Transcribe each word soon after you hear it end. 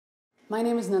My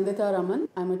name is Nandita Raman.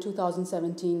 I'm a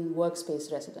 2017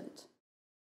 workspace resident.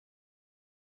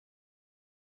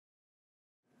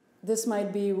 This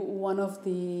might be one of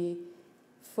the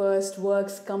first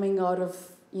works coming out of,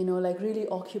 like really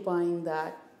occupying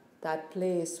that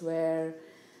place where,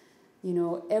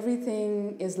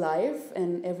 everything is life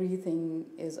and everything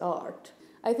is art.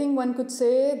 I think one could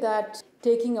say that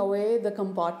taking away the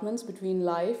compartments between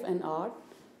life and art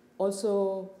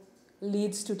also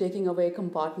leads to taking away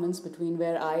compartments between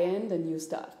where I end and you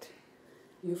start.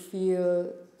 You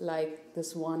feel like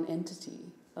this one entity,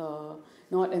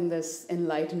 not in this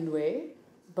enlightened way,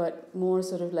 but more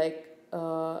sort of like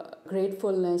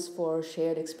gratefulness for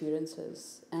shared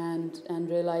experiences and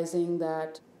realizing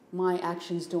that my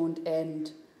actions don't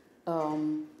end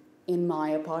in my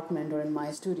apartment or in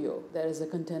my studio. There is a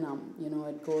continuum,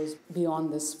 it goes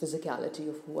beyond this physicality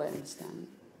of who I understand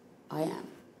I am.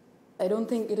 I don't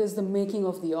think it is the making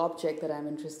of the object that I'm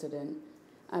interested in.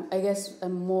 I guess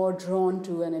I'm more drawn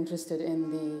to and interested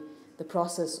in the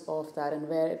process of that and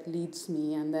where it leads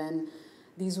me. And then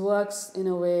these works, in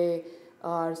a way,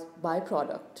 are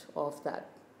byproduct of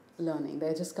that learning.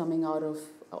 They're just coming out of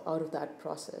that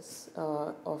process,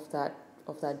 of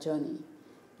that journey,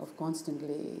 of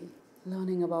constantly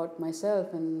learning about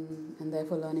myself and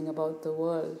therefore learning about the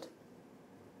world.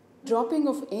 Dropping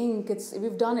of ink,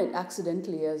 we've done it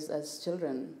accidentally as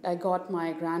children. I got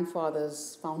my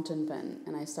grandfather's fountain pen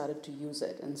and I started to use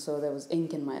it, and so there was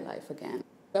ink in my life again.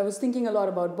 I was thinking a lot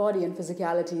about body and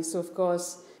physicality, so of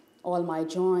course all my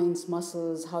joints,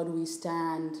 muscles, how do we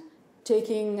stand,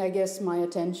 taking, I guess, my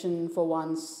attention for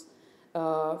once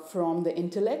from the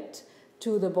intellect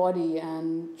to the body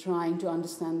and trying to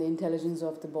understand the intelligence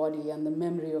of the body and the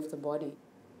memory of the body.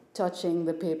 Touching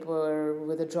the paper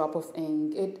with a drop of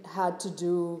ink, it had to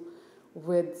do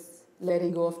with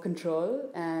letting go of control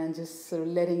and just sort of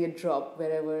letting it drop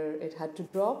wherever it had to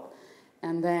drop,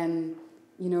 and then,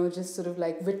 just sort of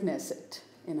like witness it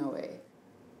in a way.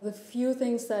 The few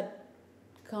things that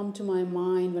come to my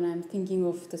mind when I'm thinking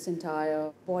of this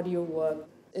entire body of work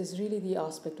is really the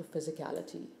aspect of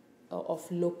physicality, of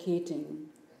locating,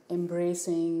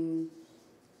 embracing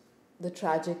the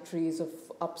trajectories of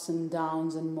ups and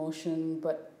downs and motion,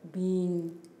 but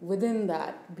being within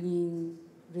that, being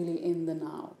really in the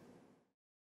now.